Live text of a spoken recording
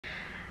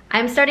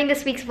I'm starting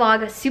this week's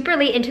vlog super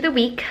late into the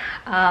week.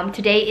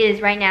 Today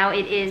is, right now,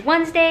 it is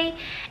Wednesday,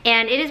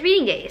 and it is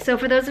reading day. So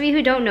for those of you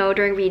who don't know,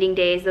 during reading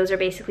days, those are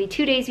basically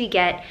 2 days we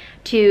get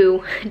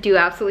to do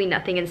absolutely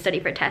nothing and study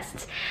for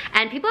tests.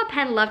 And people at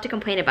Penn love to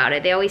complain about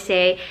it. They always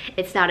say,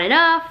 it's not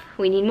enough,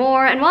 we need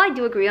more. And while I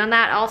do agree on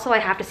that, also I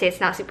have to say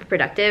it's not super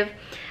productive.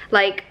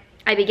 Like,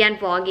 I began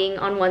vlogging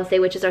on Wednesday,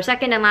 which is our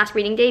second and last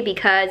reading day,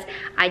 because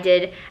I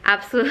did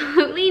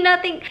absolutely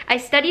nothing. I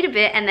studied a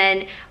bit, and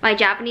then my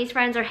Japanese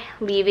friends are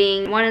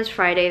leaving. One is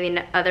Friday,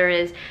 the other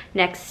is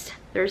next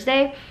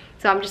Thursday.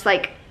 So I'm just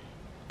like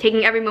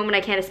taking every moment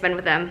I can to spend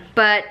with them.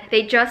 But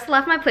they just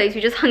left my place.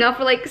 We just hung out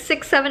for like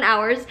 6-7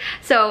 hours.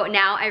 So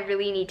now I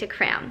really need to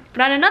cram.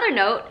 But on another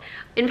note,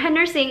 in Penn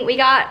Nursing, we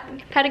got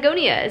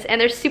Patagonias,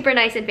 and they're super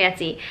nice and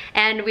fancy.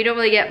 And we don't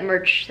really get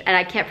merch, and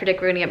I can't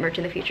predict we're gonna get merch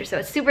in the future, so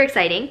it's super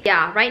exciting.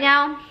 Yeah, right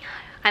now,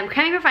 I'm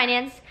cramming for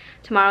finance.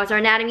 Tomorrow is our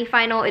anatomy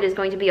final. It is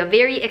going to be a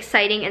very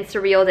exciting and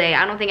surreal day.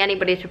 I don't think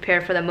anybody's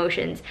prepared for the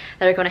emotions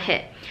that are gonna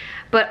hit.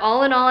 But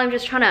all in all, I'm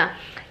just trying to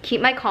keep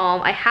my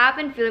calm. I have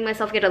been feeling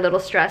myself get a little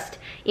stressed,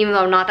 even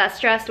though I'm not that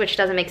stressed, which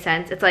doesn't make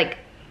sense. It's like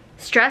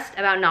stressed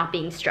about not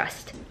being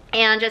stressed.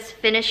 And just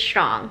finish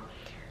strong.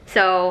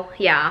 So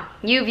yeah,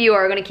 you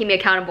are gonna keep me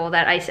accountable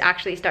that I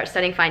actually start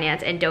studying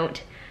finance and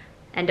don't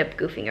end up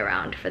goofing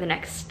around for the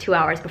next 2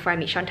 hours before I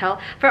meet Chantel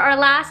for our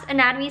last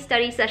anatomy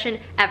study session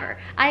ever.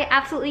 I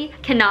absolutely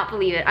cannot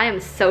believe it. I am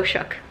so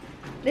shook.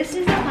 This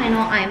is the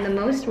final I am the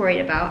most worried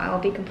about, I will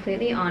be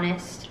completely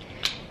honest.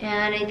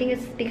 And I think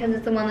it's because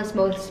it's the one that's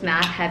most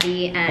math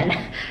heavy and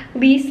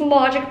least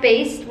logic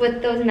based.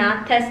 With those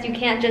math tests, you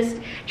can't just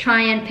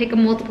try and pick a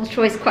multiple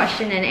choice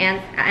question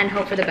and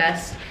hope for the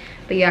best,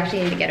 but you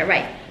actually need to get it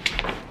right.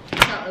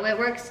 So the way it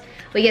works,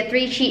 we get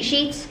 3 cheat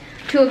sheets.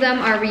 2 of them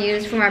are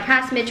reused from our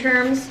past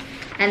midterms,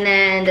 and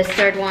then this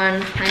third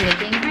one I'm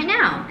making right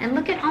now. And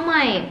look at all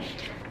my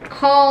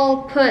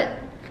call, put,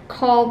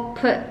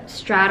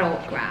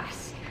 straddle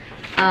graphs.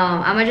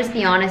 I'm gonna just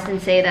be honest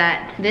and say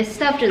that this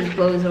stuff just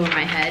blows over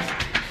my head.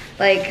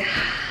 Like,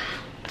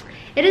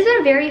 it has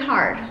been very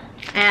hard.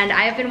 And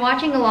I have been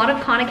watching a lot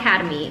of Khan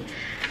Academy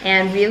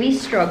and really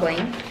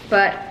struggling,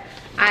 but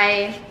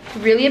I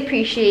really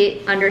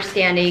appreciate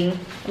understanding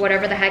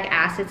whatever the heck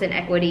assets and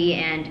equity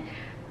and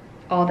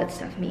all that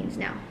stuff means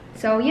now.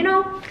 So, you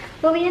know,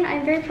 Lillian,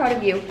 I'm very proud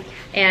of you.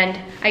 And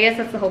I guess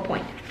that's the whole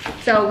point.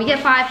 So we get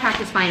 5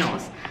 practice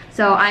finals.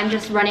 So I'm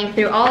just running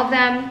through all of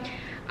them.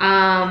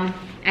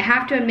 I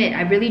have to admit,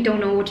 I really don't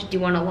know what to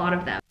do on a lot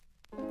of them.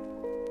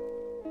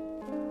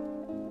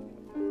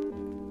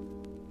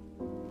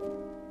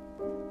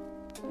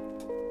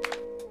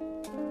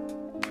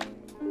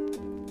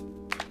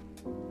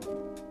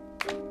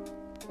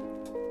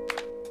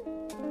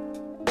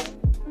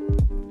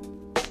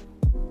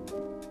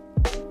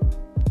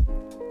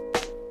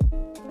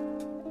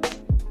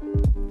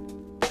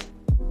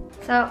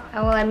 So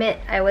I will admit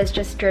I was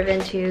just driven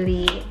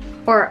to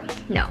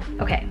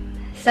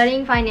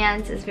studying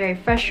finance is very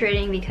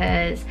frustrating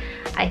because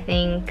I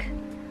think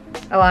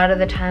a lot of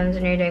the times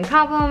when you're doing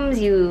problems,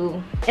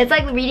 it's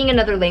like reading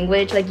another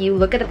language. Like, you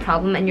look at the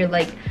problem and you're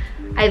like,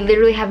 I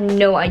literally have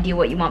no idea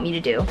what you want me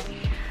to do.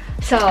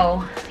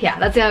 So yeah,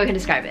 that's the way I can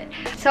describe it.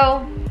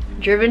 So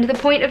driven to the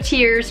point of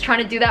tears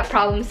trying to do that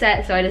problem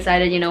set, so I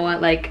decided, you know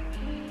what, like,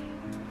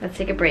 let's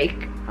take a break.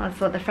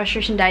 Let's let the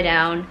frustration die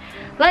down.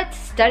 Let's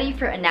study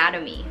for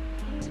anatomy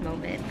this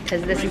moment,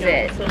 because this is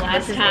it. The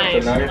last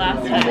time. The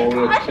last time.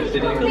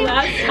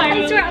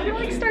 I swear, I'm gonna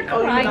like start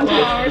crying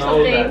tomorrow or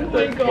something. Oh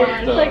my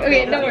god. Like,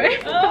 okay, no more.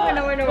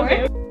 No more.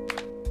 Okay.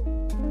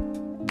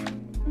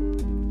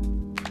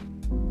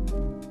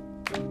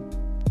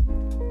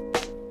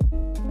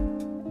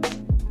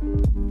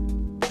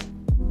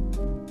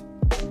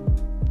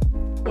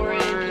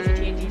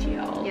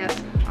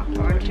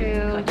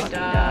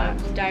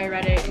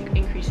 Diuretic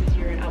increases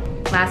urine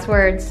output. Last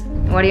words.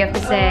 What do you have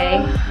to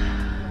say?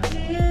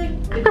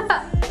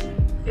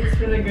 It's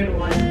been a good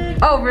one.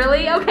 Oh,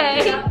 really?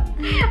 Okay. Yeah.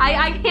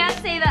 I can't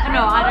say that.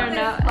 No, I don't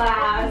know.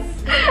 Class.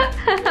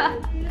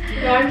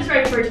 No, I'm just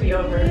ready for it to be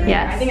over.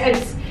 Yes. I think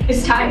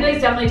it's time.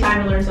 It's definitely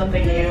time to learn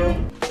something new.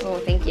 Oh,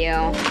 thank you.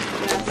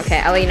 Yes. Okay,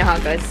 I'll let you know how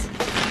it goes.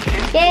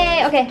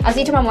 Yay! Okay, I'll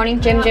see you tomorrow morning.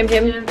 Gym.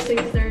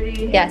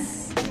 6:30.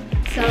 Yes.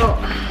 So,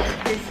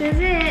 this is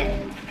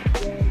it.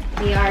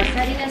 We are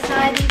setting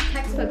aside these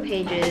textbook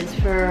pages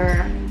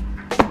for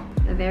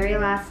the very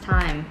last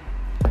time.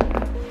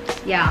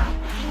 Yeah.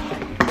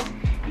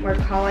 We're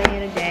calling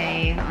it a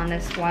day on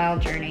this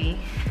wild journey.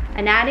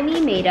 Anatomy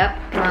made up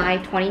my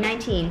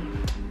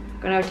 2019.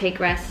 Gonna take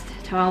rest.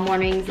 Tomorrow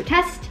morning's the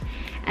test,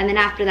 and then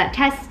after that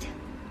test,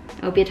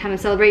 it'll be a time of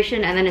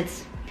celebration, and then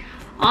it's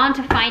on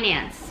to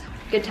finance.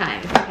 Good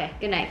time. Okay,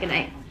 good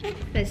night.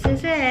 This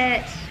is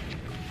it.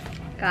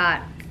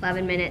 Got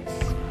 11 minutes.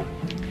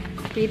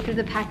 Read through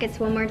the packets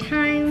one more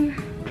time,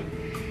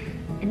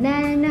 and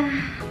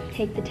then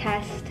take the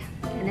test,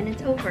 and then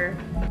it's over.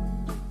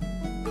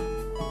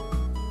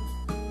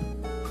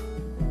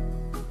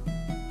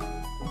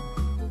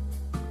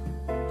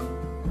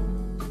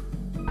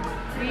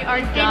 We are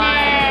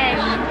done.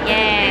 Finished!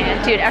 Yay!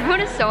 Dude, everyone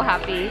is so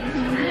happy.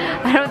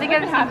 I don't think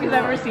I'm happy I've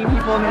ever seen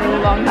people in a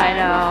really long time. I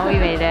know, we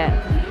made it.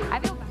 I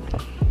feel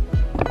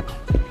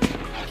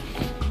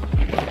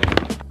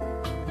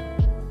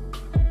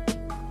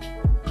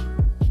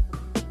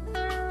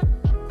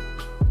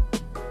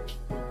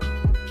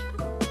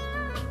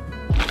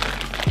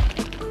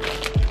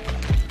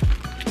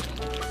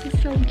this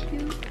is so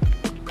cute.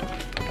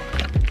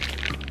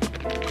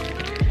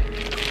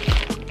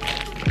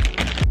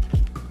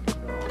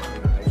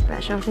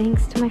 Special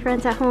thanks to my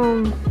friends at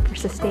home for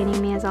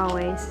sustaining me as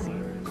always.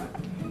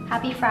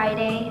 Happy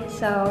Friday.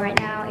 So right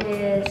now it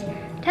is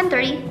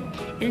 10:30.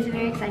 It is a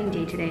very exciting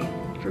day today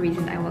for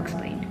reasons I will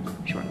explain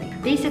shortly.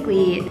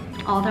 Basically,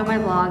 all through my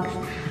vlogs,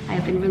 I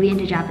have been really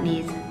into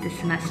Japanese this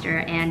semester,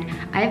 and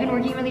I have been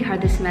working really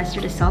hard this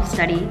semester to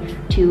self-study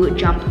to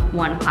jump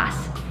one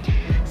class.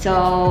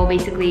 So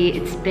basically,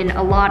 it's been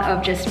a lot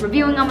of just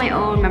reviewing on my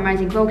own,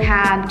 memorizing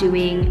vocab,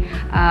 doing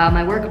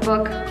my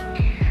workbook.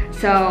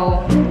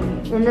 So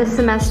in this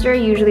semester,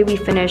 usually we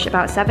finish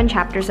about 7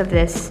 chapters of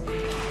this,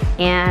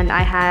 and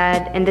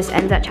this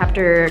ends at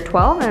chapter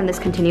 12, and this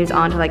continues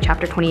on to like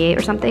chapter 28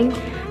 or something.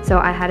 So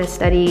I had to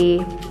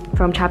study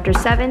from chapter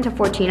 7 to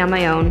 14 on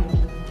my own.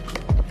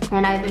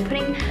 And I've been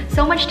putting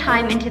so much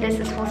time into this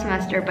whole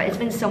semester, but it's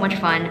been so much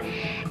fun.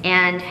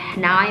 And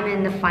now I'm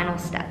in the final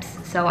steps.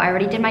 So I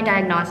already did my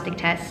diagnostic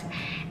test,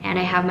 and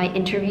I have my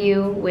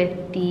interview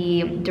with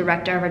the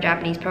director of our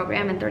Japanese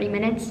program in 30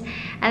 minutes.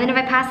 And then if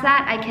I pass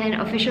that, I can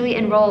officially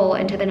enroll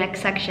into the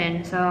next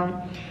section.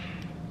 So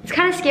it's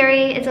kind of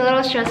scary, it's a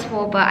little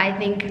stressful, but I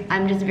think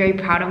I'm just very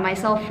proud of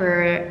myself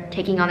for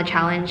taking on the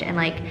challenge and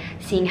like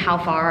seeing how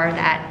far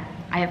that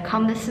I have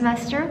come this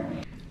semester.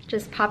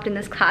 Just popped in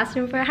this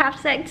classroom for a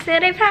half second,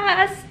 said I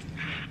passed.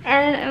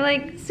 And I'm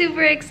like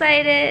super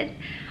excited.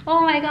 Oh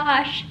my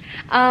gosh.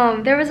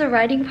 There was a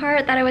writing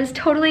part that I was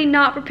totally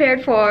not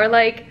prepared for.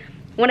 Like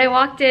when I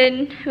walked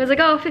in, it was like,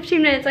 oh,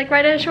 15 minutes, like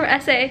write a short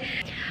essay.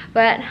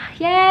 But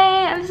yay,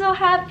 I'm so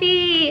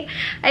happy.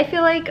 I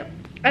feel like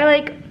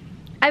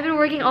I've been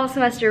working all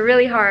semester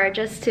really hard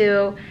just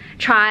to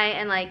try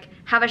and like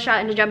have a shot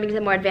into jumping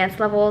to more advanced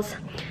levels,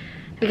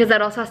 because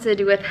that also has to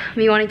do with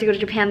me wanting to go to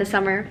Japan this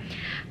summer.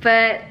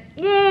 But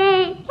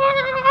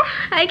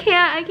I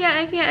can't.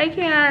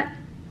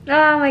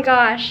 Oh my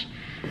gosh.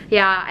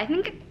 Yeah, I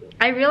think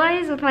I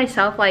realized with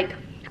myself, like,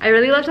 I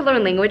really love to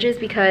learn languages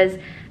because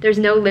there's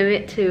no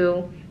limit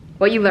to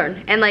what you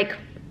learn. And like,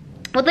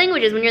 with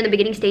languages, when you're in the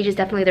beginning stages,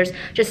 definitely there's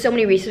just so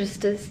many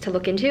resources to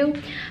look into.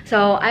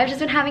 So I've just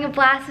been having a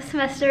blast this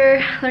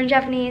semester learning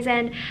Japanese,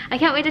 and I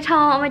can't wait to tell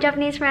all my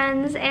Japanese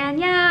friends. And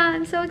yeah,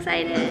 I'm so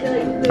excited.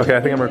 Okay,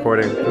 I think I'm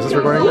recording. Is this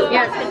recording?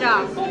 Yes, good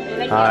job.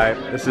 Hi,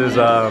 this is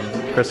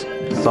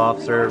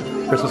soft serve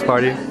Christmas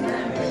party.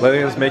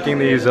 Lillian is making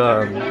these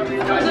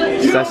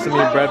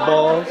sesame bread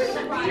balls.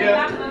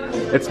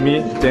 It's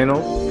me, Daniel,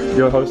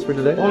 your host for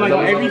today. Oh my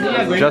god, every day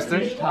I go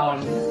Justin? to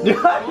Fishtown.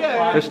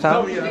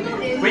 Fishtown?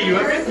 Wait, you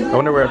ever? I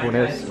wonder where everyone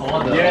is.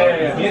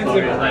 Yeah.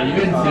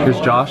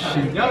 Here's Josh.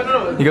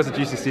 He goes to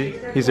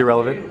GCC. He's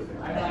irrelevant.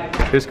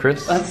 Here's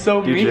Chris. That's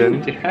so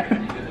mean.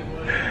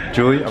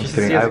 Julie, I'm just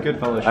kidding.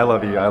 I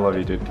love you. I love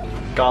you, dude.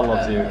 God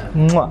loves you.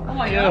 Mwah. Oh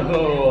my god.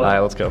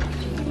 Alright, let's go.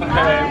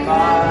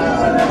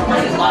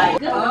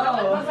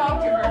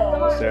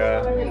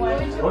 Sarah.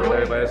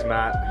 Everybody's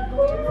Matt.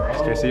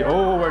 It's Casey.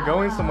 Oh, we're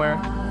going somewhere.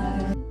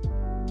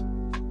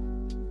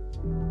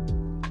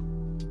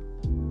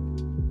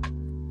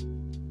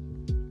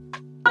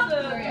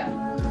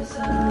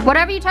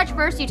 Whatever you touch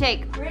first, you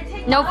take.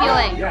 No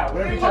feeling. Yeah,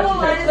 whatever you touch.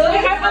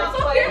 Okay.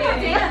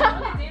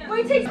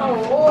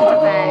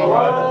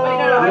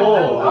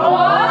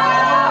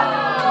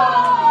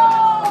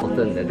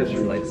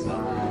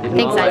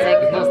 Thanks, Isaac.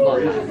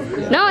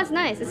 No, it's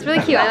nice. It's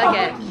really cute. I like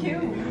it.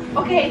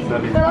 Okay,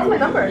 that was my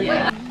number.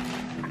 Yeah.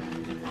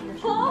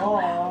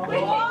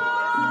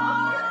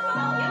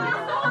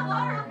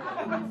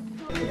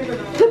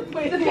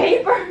 Wait, the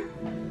paper.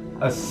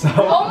 A so.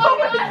 Oh my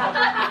god.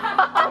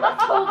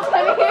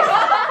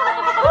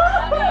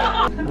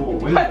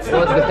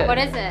 What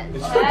is it?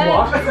 It's the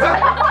block.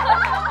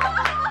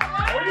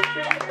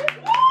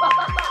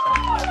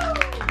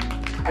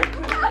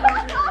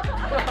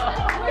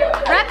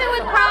 Wrap it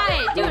with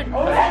pride, dude.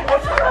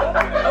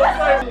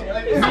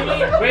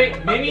 Wait,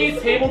 mini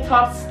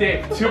tabletop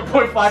stick,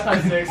 2.5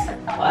 times 6.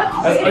 What?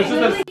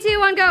 3, 2,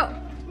 1, go.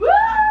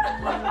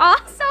 Oh,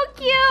 so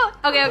cute.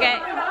 Okay, okay.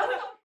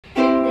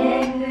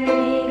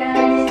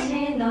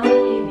 No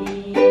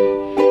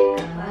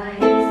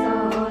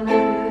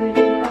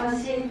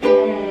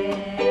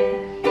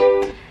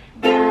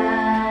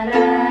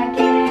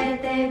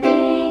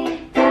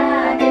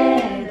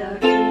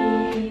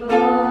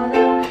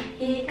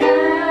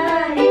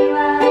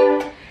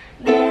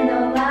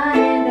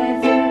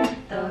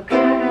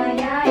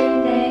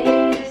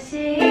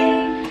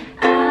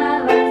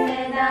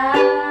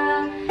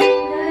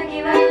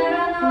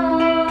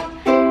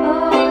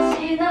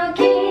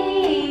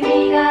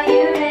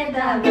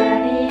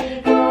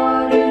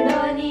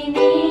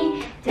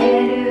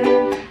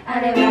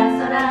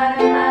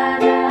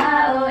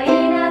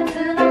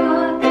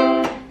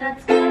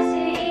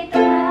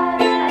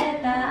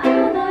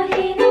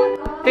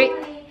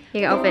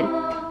open.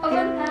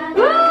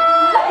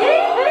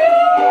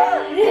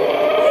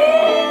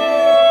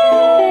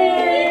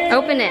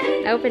 Open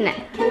it. Open it.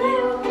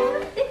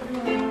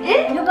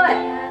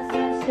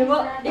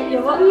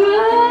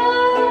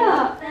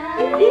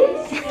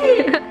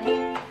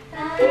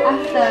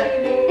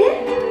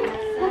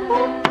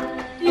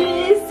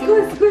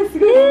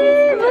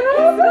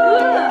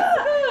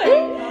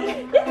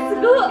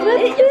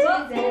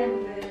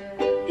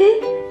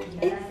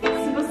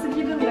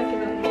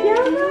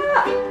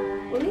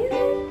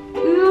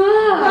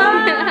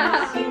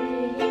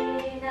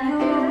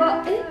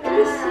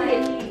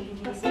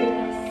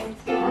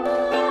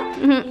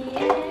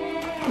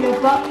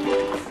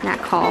 Not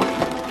call.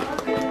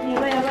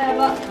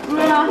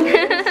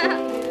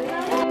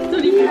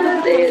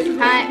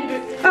 Hi.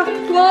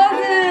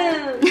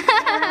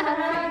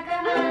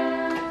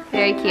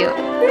 Very cute.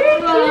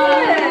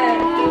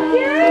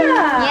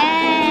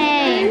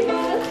 Yay!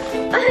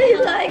 I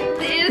like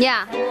this.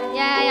 Yeah.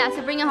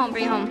 So bring it home.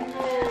 Bring it home.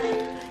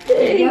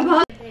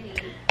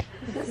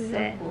 This is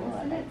it.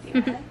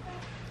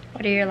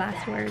 What are your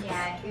last words?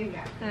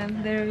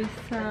 I'm very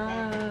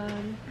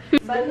sad.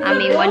 I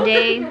mean, one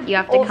day you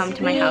have to come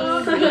to my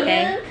house,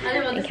 okay?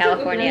 In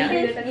California.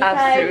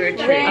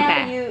 Absolutely.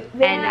 Okay.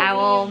 And I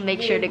will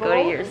make sure to go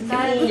to yours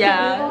too.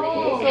 Yeah.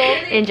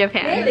 In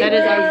Japan. That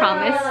is our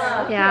promise.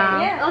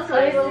 Yeah.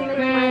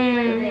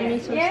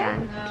 It's so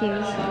sad.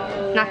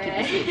 Kimishi. Not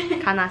kimishi.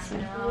 Kanashi.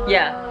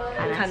 Yeah.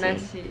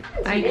 Kanashi.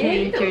 I can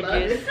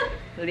introduce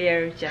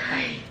real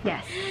Japan.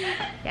 Yes.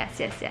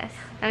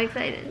 I'm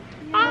excited.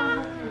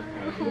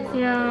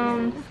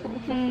 Yeah.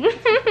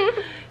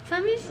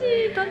 寂し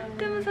い、とっ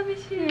ても寂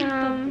しい、とっ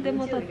て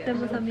も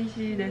寂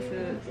しいです。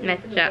めっ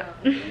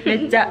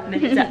ちゃ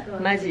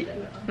マジ。こ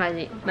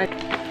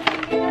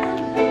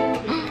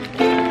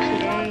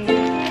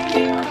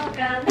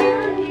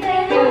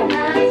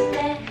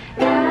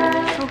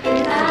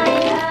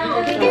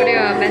れ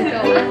は弁当。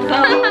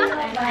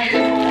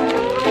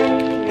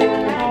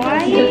かわ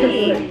い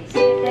い。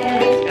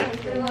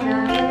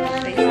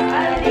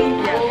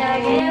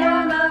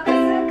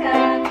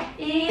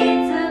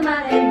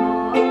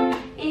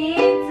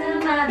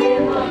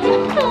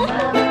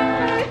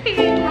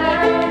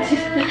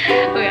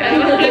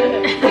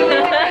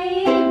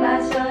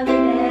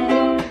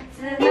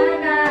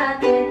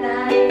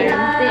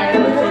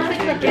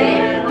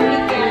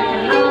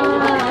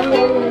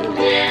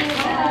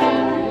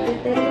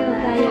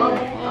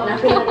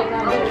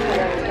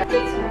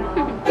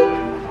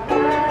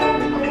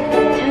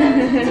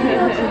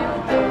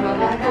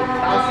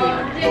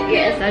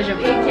大丈夫。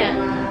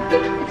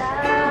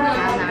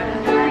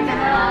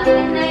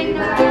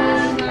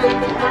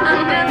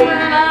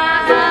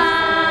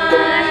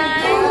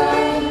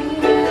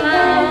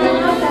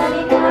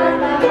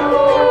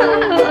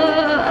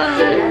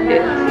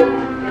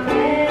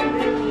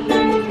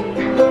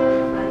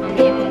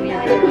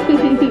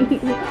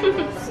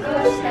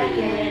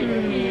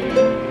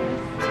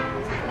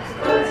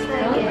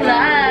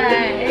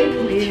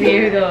ビビ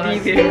ルドよろし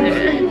くお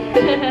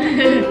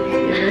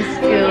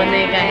願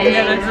いし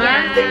ま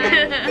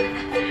す。